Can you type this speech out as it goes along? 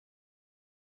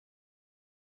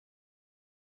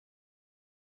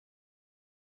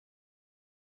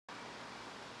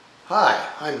Hi,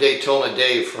 I'm Daytona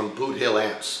Dave from Boot Hill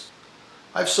Amps.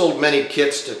 I've sold many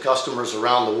kits to customers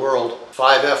around the world,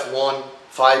 5F1,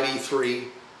 5E3,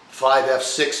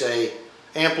 5F6A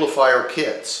amplifier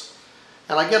kits.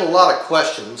 And I get a lot of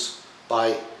questions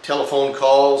by telephone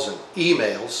calls and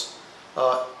emails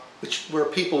where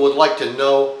people would like to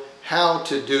know how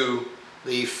to do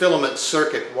the filament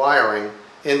circuit wiring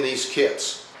in these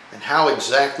kits and how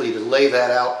exactly to lay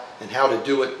that out and how to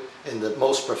do it in the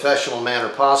most professional manner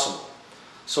possible.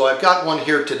 So I've got one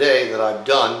here today that I've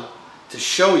done to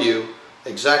show you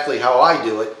exactly how I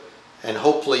do it, and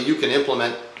hopefully you can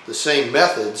implement the same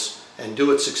methods and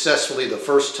do it successfully the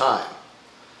first time.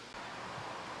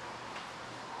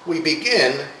 We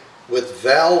begin with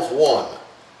valve 1.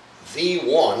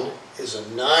 V1 is a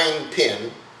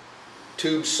 9-pin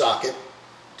tube socket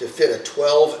to fit a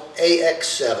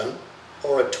 12AX7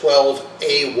 or a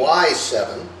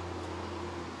 12AY7,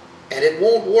 and it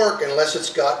won't work unless it's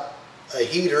got a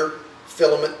heater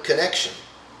filament connection.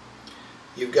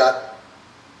 You've got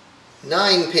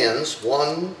 9 pins,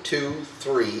 1, 2,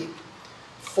 3,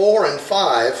 4 and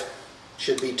 5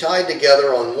 should be tied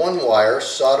together on one wire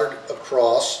soldered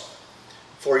across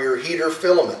for your heater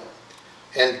filament,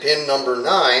 and pin number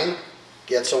 9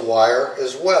 gets a wire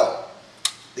as well.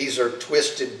 These are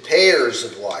twisted pairs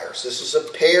of wires. This is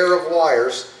a pair of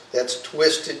wires that's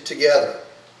twisted together.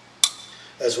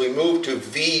 As we move to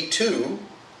V2,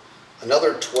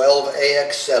 another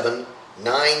 12AX7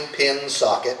 9-pin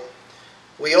socket,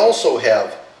 we also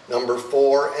have number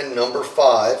 4 and number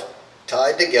 5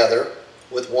 tied together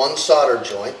with one solder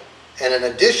joint and an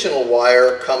additional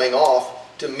wire coming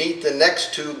off to meet the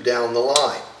next tube down the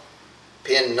line.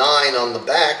 Pin 9 on the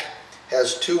back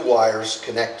has 2 wires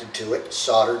connected to it,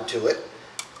 soldered to it,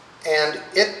 and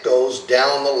it goes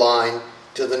down the line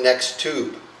to the next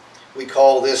tube. We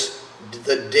call this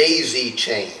the daisy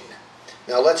chain.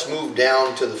 Now let's move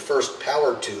down to the first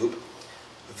power tube,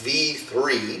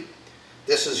 V3.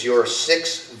 This is your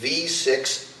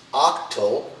 6V6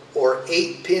 octal or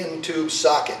 8-pin tube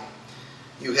socket.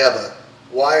 You have a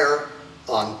wire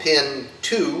on pin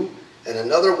 2 and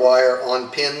another wire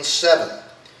on pin 7.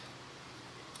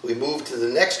 We move to the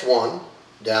next one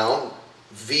down,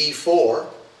 V4,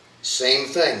 same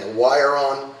thing, a wire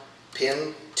on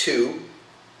pin 2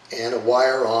 and a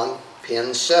wire on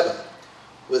pin 7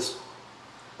 with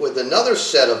another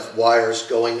set of wires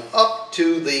going up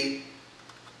to the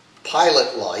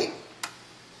pilot light.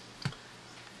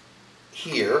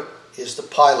 Here is the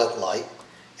pilot light,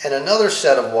 and another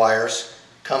set of wires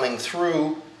coming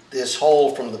through this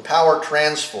hole from the power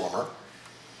transformer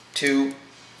to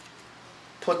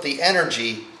put the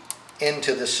energy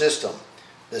into the system.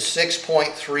 The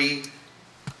 6.3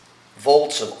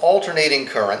 volts of alternating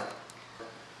current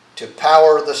to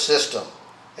power the system,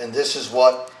 and this is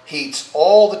what heats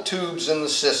all the tubes in the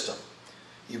system.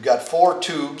 You've got 4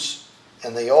 tubes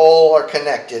and they all are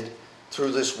connected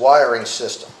through this wiring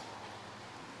system.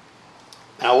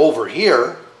 Now over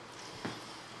here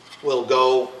will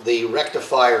go the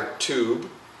rectifier tube,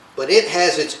 but it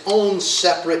has its own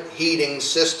separate heating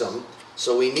system,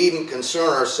 so we needn't concern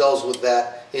ourselves with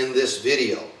that in this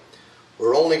video.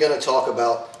 We're only going to talk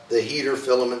about the heater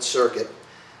filament circuit.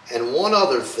 And one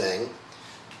other thing,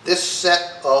 this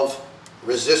set of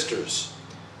resistors,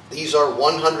 these are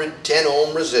 110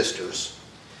 ohm resistors,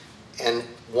 and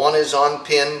one is on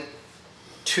pin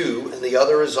 2 and the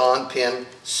other is on pin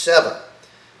 7.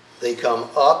 They come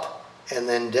up and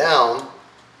then down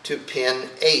to pin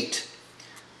 8.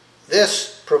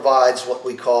 This provides what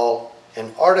we call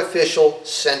an artificial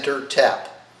center tap.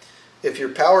 If your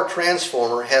power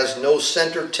transformer has no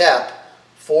center tap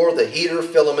for the heater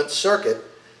filament circuit,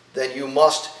 then you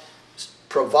must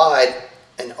provide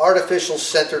an artificial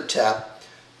center tap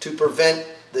to prevent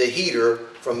the heater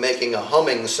from making a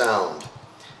humming sound.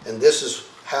 And this is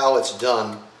how it's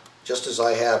done, just as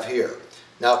I have here.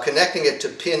 Now connecting it to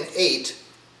pin 8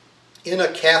 in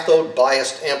a cathode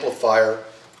biased amplifier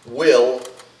will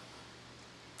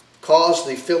cause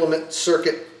the filament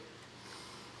circuit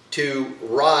to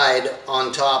ride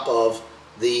on top of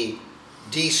the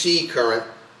DC current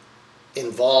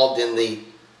involved in the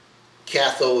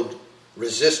cathode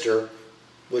resistor,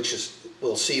 which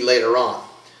we'll see later on.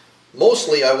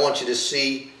 Mostly I want you to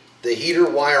see the heater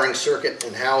wiring circuit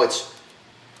and how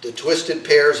the twisted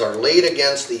pairs are laid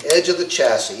against the edge of the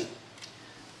chassis,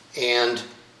 and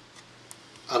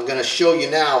I'm going to show you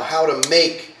now how to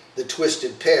make the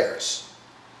twisted pairs.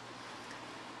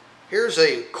 Here's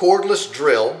a cordless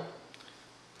drill.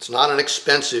 It's not an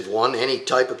expensive one. Any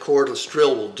type of cordless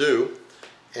drill will do.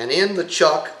 And in the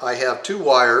chuck I have 2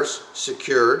 wires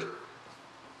secured,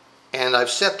 and I've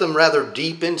set them rather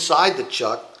deep inside the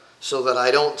chuck so that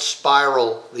I don't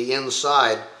spiral the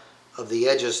inside of the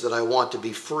edges that I want to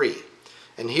be free.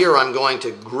 And here I'm going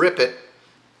to grip it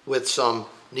with some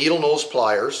needle nose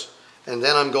pliers, and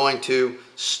then I'm going to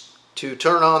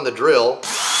turn on the drill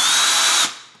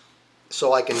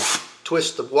so I can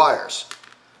twist the wires.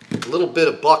 A little bit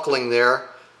of buckling there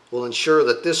will ensure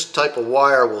that this type of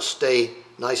wire will stay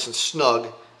nice and snug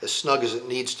as it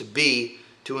needs to be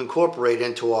to incorporate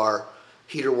into our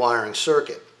heater wiring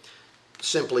circuit.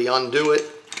 Simply undo it,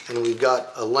 and we've got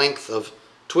a length of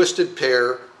twisted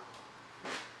pair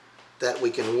that we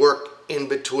can work in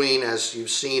between, as you've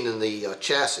seen in the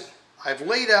chassis. I've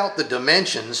laid out the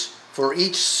dimensions for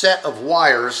each set of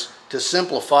wires to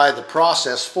simplify the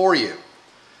process for you.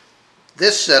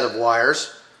 This set of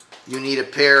wires, you need a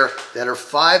pair that are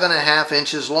 5.5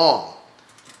 inches long.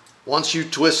 Once you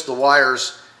twist the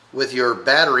wires with your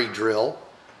battery drill,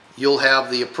 you'll have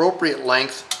the appropriate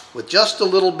length with just a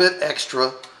little bit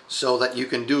extra so that you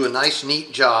can do a nice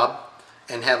neat job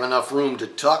and have enough room to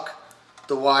tuck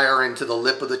the wire into the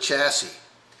lip of the chassis.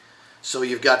 So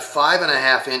you've got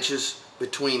 5.5 inches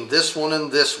between this one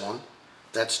and this one.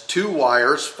 That's 2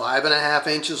 wires 5.5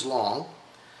 inches long.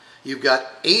 You've got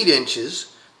 8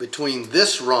 inches between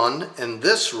this run and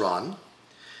this run,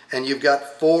 and you've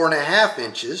got 4.5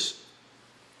 inches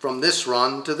from this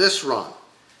run to this run,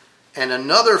 and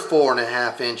another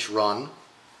 4.5 inch run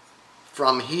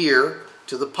from here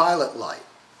to the pilot light.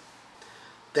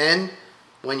 Then,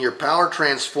 when your power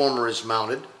transformer is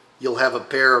mounted, you'll have a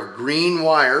pair of green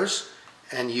wires,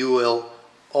 and you will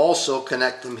also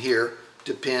connect them here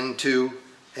to pin 2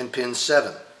 and pin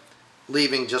 7,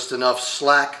 leaving just enough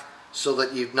slack so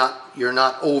that you're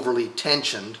not overly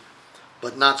tensioned,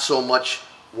 but not so much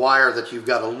wire that you've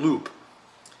got a loop.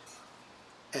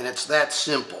 And it's that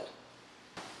simple.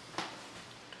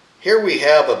 Here we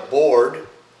have a board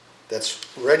that's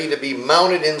ready to be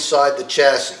mounted inside the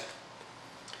chassis.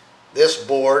 This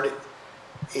board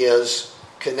is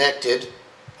connected.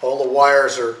 All the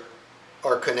wires are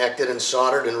connected and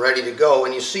soldered and ready to go.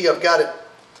 And you see I've got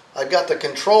the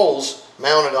controls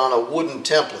mounted on a wooden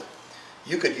template.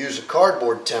 You could use a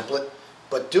cardboard template,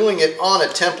 but doing it on a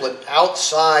template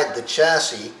outside the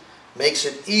chassis makes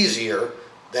it easier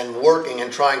than working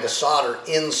and trying to solder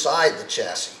inside the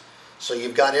chassis. So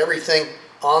you've got everything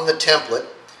on the template.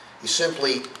 You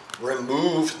simply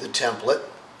remove the template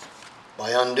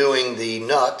by undoing the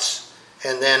nuts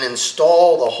and then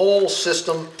install the whole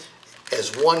system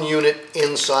as one unit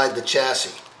inside the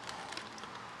chassis.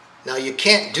 Now you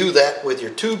can't do that with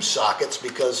your tube sockets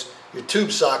because your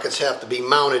tube sockets have to be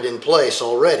mounted in place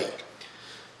already.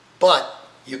 But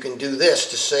you can do this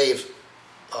to save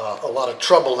a lot of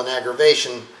trouble and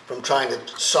aggravation from trying to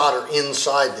solder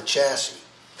inside the chassis.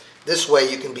 This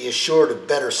way you can be assured of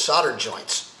better solder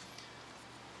joints.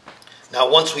 Now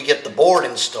once we get the board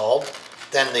installed,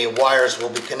 then the wires will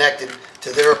be connected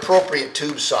to their appropriate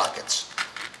tube sockets.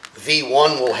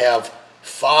 V1 will have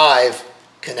 5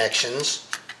 connections,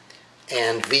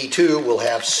 and V2 will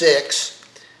have 6,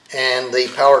 and the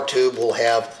power tube will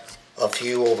have a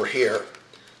few over here,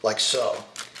 like so.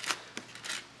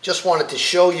 Just wanted to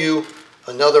show you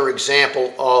another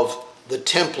example of the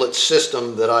template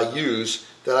system that I use,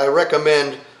 that I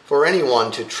recommend for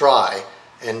anyone to try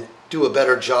and do a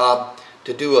better job,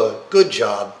 to do a good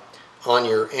job on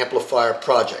your amplifier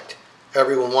project.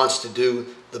 Everyone wants to do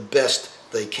the best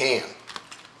they can.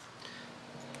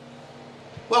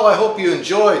 Well, I hope you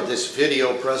enjoyed this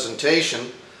video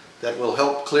presentation that will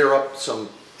help clear up some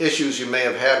issues you may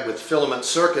have had with filament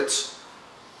circuits.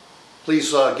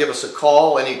 Please give us a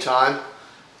call anytime.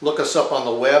 Look us up on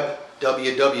the web,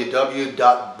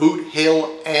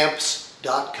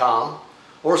 www.boothillamps.com,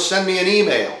 or send me an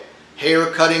email,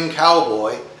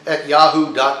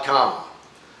 haircuttingcowboy@yahoo.com.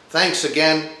 Thanks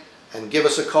again, and give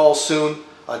us a call soon.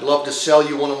 I'd love to sell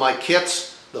you one of my kits.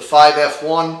 The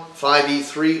 5F1,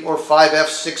 5E3, or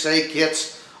 5F6A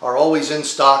kits are always in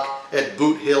stock at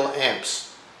Boot Hill Amps.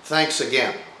 Thanks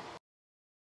again.